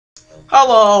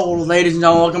Hello, ladies and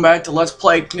gentlemen, welcome back to Let's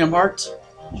Play Kingdom Hearts.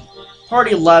 Part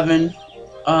 11.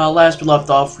 Last we left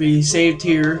off, we saved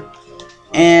here,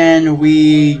 and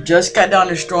we just got done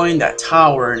destroying that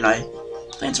tower, and I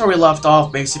think that's where we left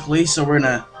off, basically, so we're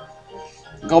gonna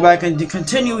go back and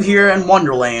continue here in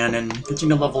Wonderland, and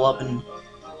continue to level up and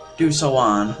do so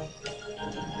on.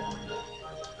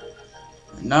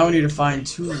 And now we need to find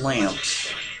 2 lamps.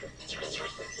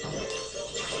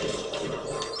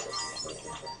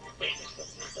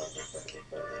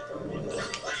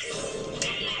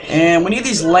 And we need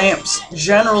these lamps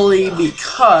generally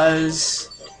because,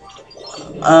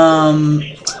 well,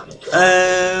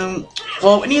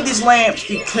 we need these lamps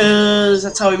because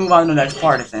that's how we move on to the next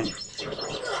part, I think.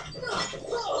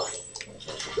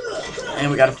 And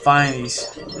we gotta find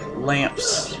these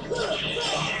lamps.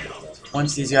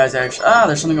 Once these guys actually,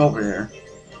 there's something over there.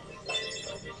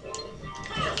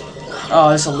 Oh,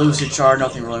 it's a lucid shard,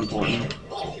 nothing really important.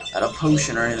 Not a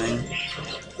potion or anything.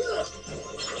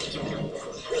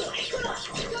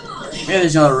 Maybe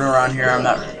there's another room around here I'm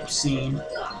not seeing.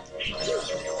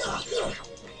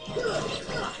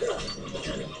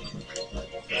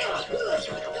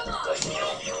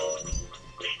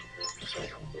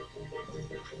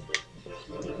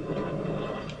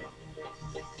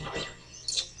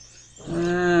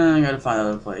 I gotta find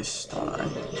another place, don't I?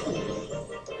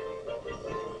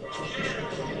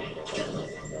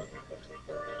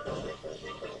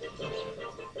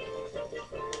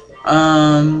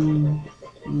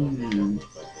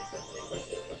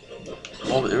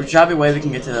 Well, there's gotta be a way we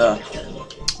can get to the.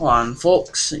 Hold on,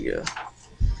 folks. Yeah.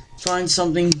 Find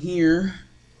something here.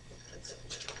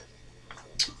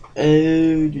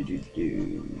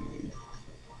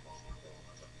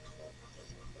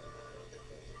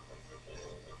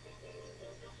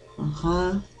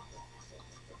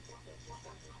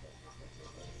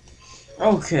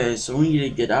 Okay, so we need to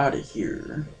get out of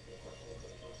here.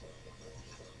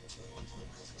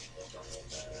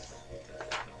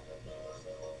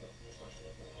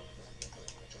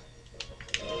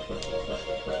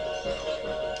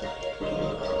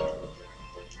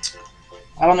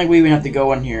 I don't think we even have to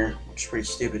go in here, which is pretty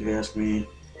stupid if you ask me.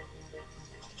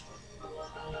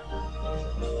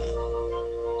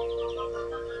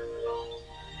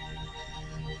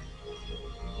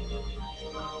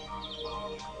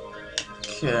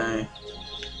 Okay.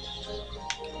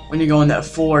 We need to go in that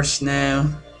forest now.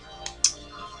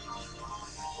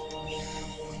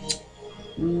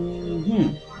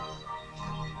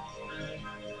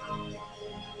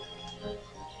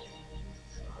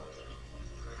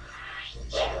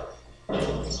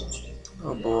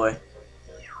 Oh boy.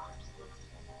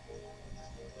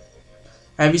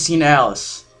 Have you seen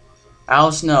Alice?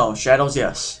 Alice, no. Shadows,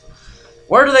 yes.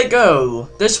 Where do they go?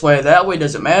 This way, that way,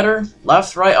 does it matter?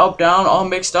 Left, right, up, down, all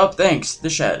mixed up, thanks. The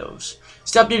shadows.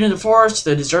 Step deep into the forest,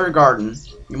 the deserted garden.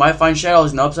 You might find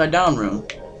shadows in the upside down room.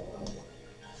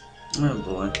 Oh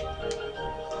boy.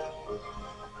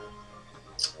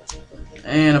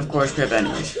 And of course we have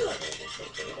enemies.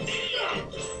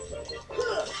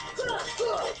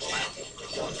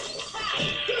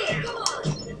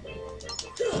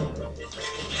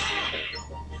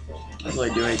 I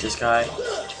really do hate this guy.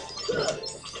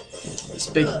 This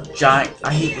big giant.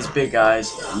 I hate these big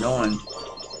guys. Annoying.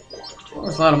 Oh,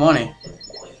 it's a lot of money.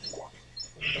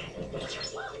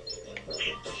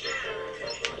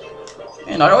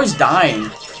 Man, I'm always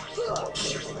dying.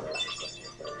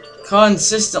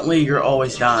 Consistently, you're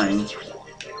always dying.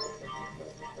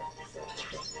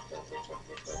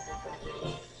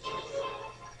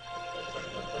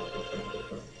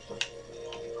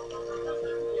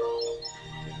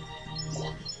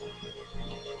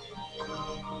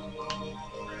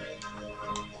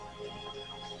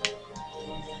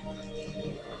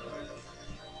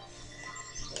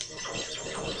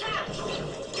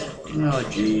 Oh,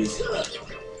 jeez.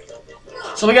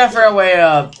 So we gotta figure out a way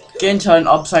to get into an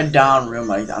upside down room,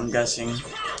 I'm guessing.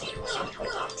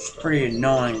 It's pretty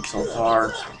annoying so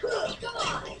far.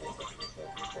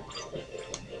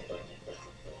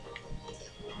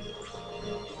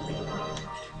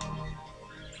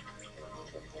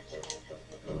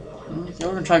 Okay,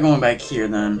 we're gonna try going back here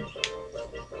then.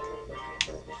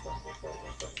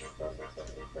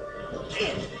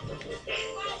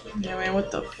 Yeah, man,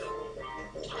 what the?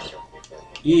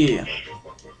 Yeah.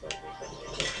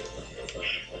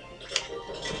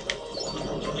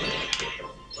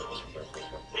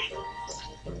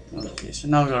 Okay, so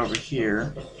now we go over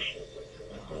here.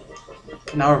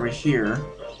 Okay, now over here.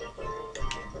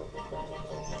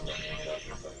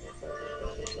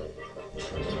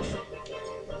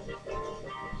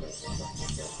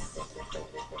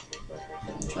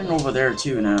 Going over there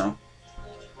too now.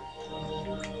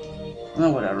 Oh,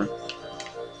 whatever.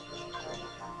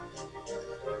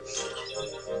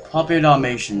 Puppy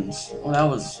Dalmatians. Oh, that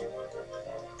was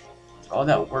all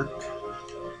that work.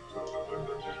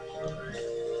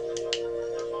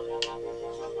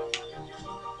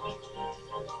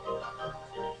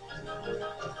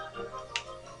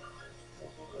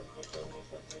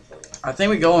 I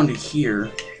think we go into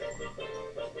here.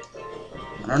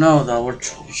 I don't know though.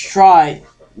 Let's try it.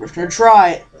 We're just gonna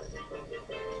try it.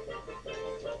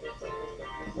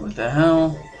 What the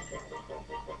hell?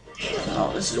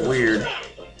 Oh, this is weird.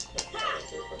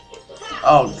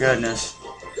 Oh goodness.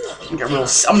 I'm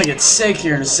gonna get sick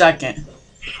here in a second.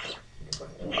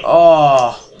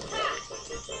 Oh.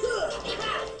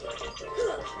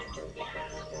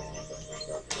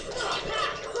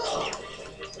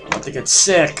 I'm about to get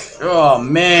sick. Oh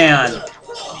man.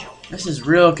 This is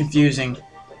real confusing.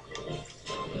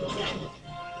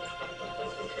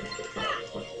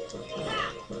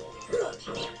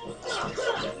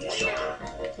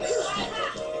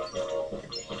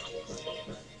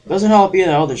 Doesn't help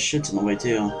either, all this shit's in the way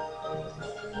too.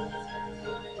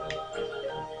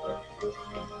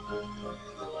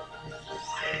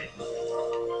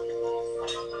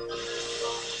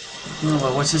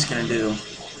 Oh, what's this gonna do?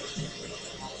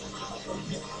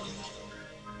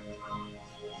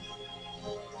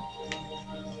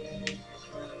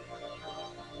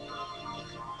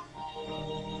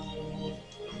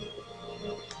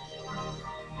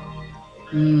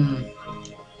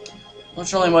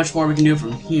 There's really much more we can do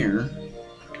from here.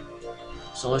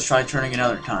 So let's try turning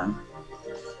another time.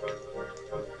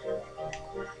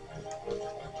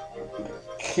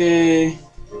 Okay.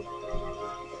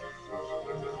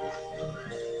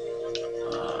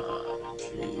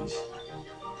 Jeez.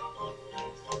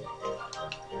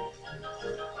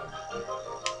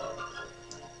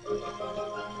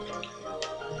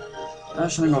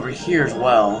 There's something over here as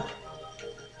well.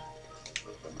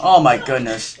 Oh my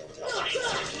goodness.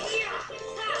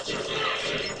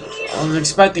 I was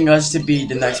expecting us to be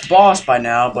the next boss by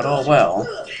now, but oh well.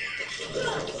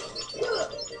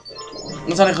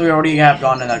 It's not like we already have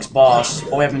gone to the next boss,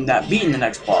 but we haven't beaten the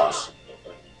next boss.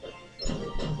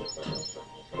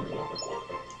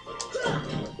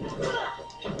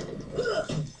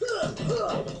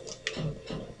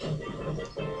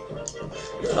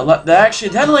 Actually,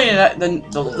 technically,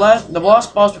 the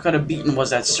last boss we could have beaten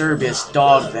was that Serbius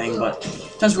dog thing, but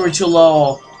since we were too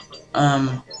low,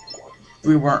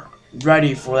 we weren't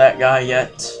ready for that guy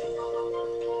yet.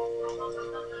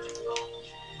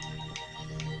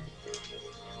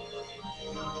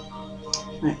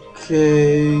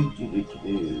 Okay.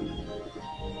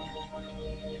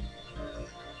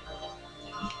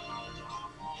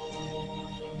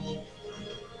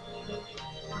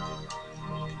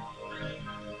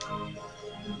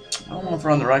 I don't know if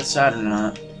we're on the right side or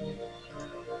not.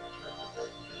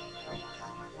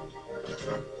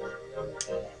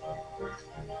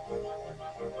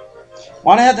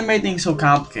 Why do they have to make things so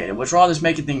complicated? What's wrong with just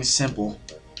making things simple?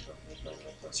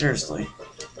 Seriously.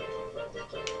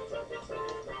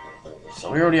 So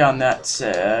we're already on that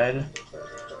side.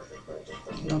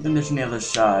 I don't think there's any other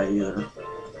side either.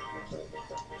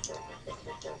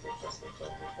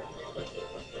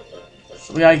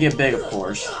 So we gotta get big, of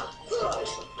course.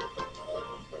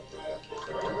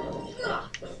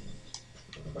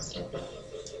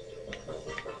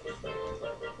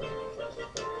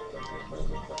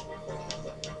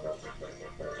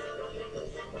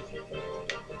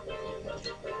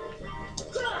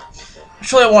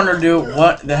 Actually, I wonder, dude,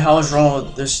 what the hell is wrong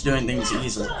with this doing things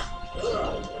easily?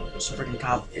 It's so freaking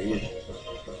complicated.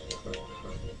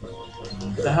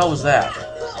 What the hell was that?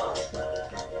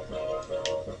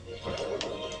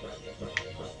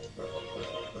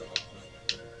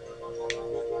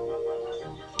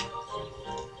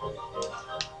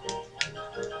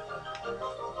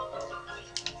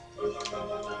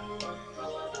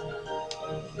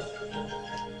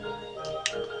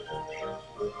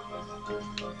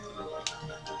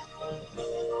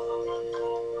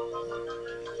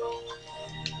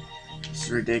 This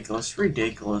is ridiculous,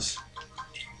 ridiculous.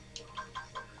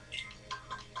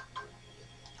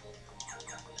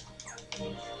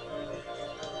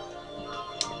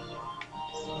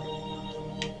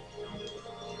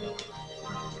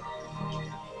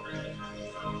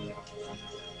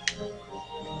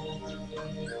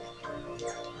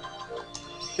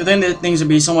 You think that things would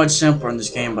be so much simpler in this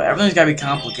game, but everything's gotta be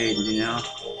complicated, you know?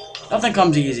 Nothing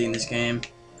comes easy in this game.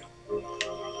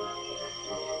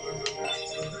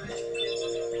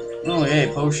 Oh,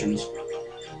 yay, potions.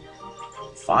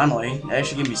 Finally, they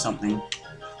actually give me something.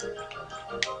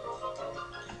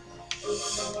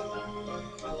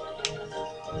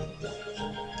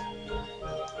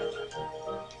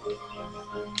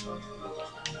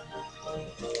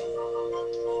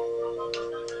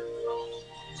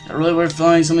 I really weird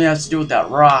feeling something has to do with that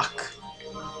rock.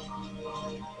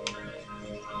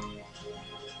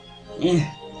 Yeah.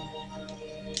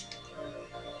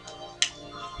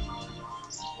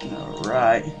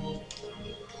 Alright.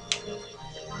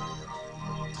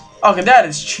 Okay, that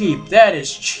is cheap. That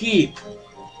is cheap.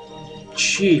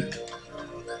 Cheap.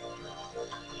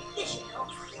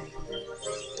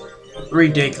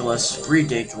 Ridiculous.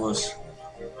 Ridiculous.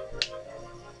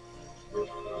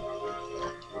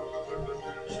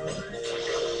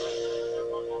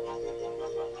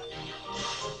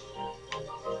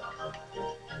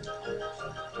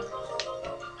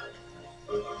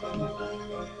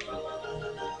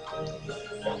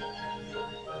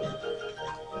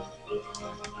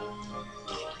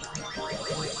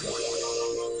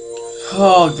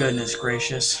 Oh, goodness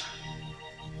gracious.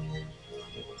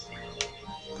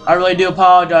 I really do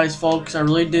apologize, folks. I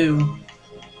really do.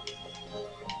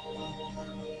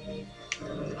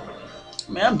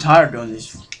 Man, I'm tired of doing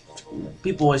these.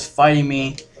 People always fighting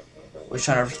me. Always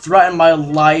trying to threaten my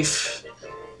life.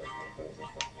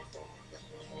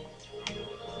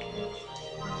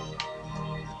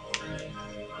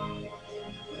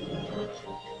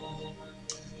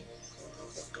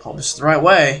 Hope this is the right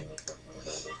way.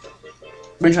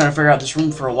 Been trying to figure out this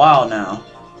room for a while now.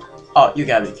 Oh, you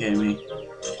gotta be kidding me.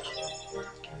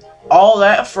 All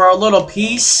that for a little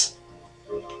piece?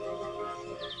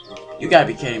 You gotta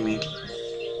be kidding me.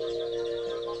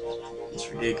 It's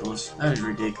ridiculous. That is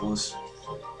ridiculous.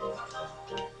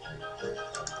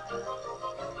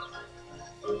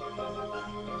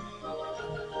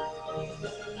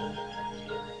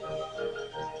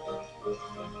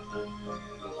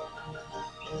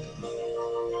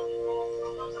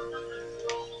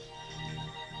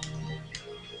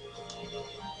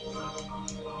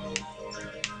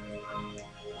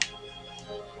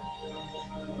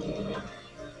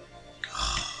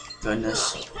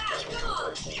 Goodness.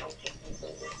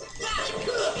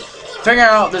 Figuring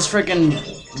out this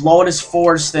freaking Lotus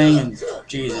Force thing and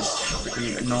Jesus,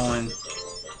 freaking annoying.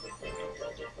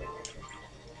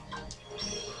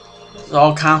 It's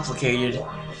all complicated.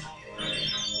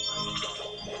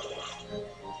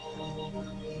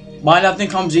 Why nothing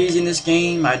comes easy in this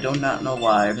game? I do not know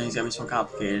why. Everything's gotta be so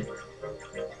complicated.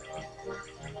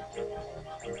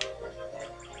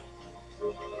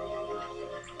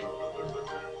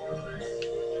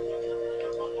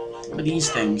 Look at these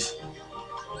things.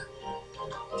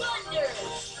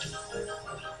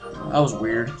 That was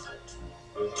weird.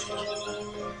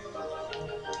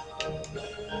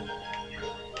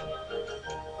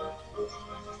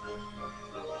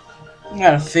 I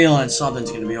got a feeling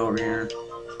something's gonna be over here.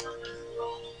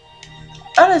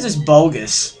 That is just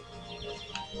bogus.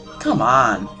 Come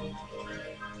on.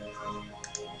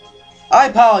 I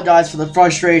apologize for the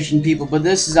frustration, people, but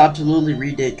this is absolutely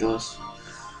ridiculous.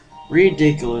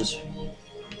 Ridiculous.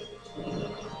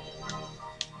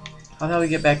 How the hell we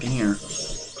get back in here?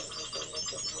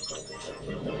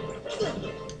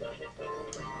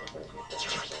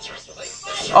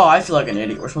 Oh, I feel like an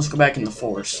idiot. We're supposed to go back in the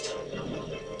forest.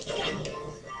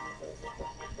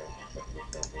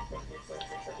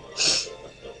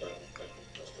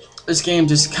 This game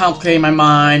just complicated my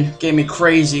mind, gave me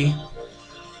crazy,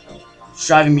 it's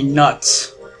driving me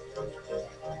nuts.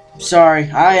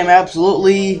 Sorry, I am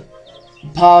absolutely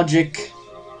apologic.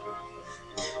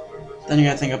 Then you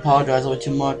gotta think I apologize a little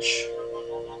too much.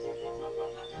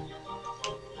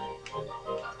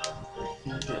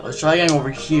 Okay, let's try again over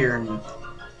here and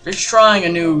just trying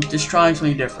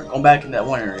something different. Going back in that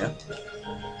one area.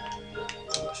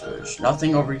 So there's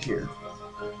nothing over here.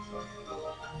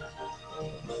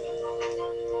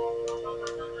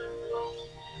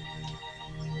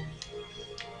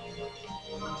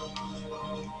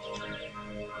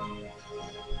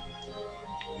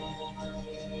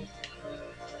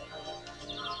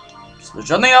 So there's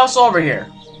nothing else over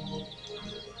here.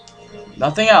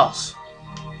 Nothing else.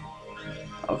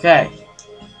 Okay.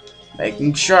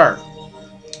 Making sure.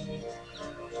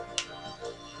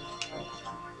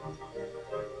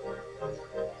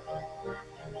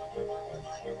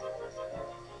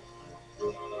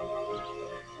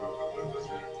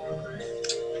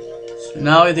 So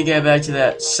now we have to get back to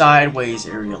that sideways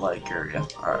area-like area.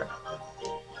 Alright.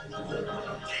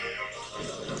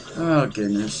 Oh,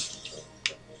 goodness.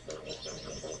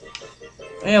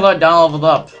 Hey, look, down leveled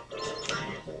up.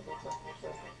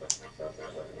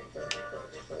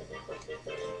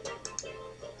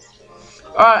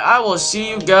 Alright, I will see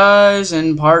you guys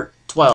in part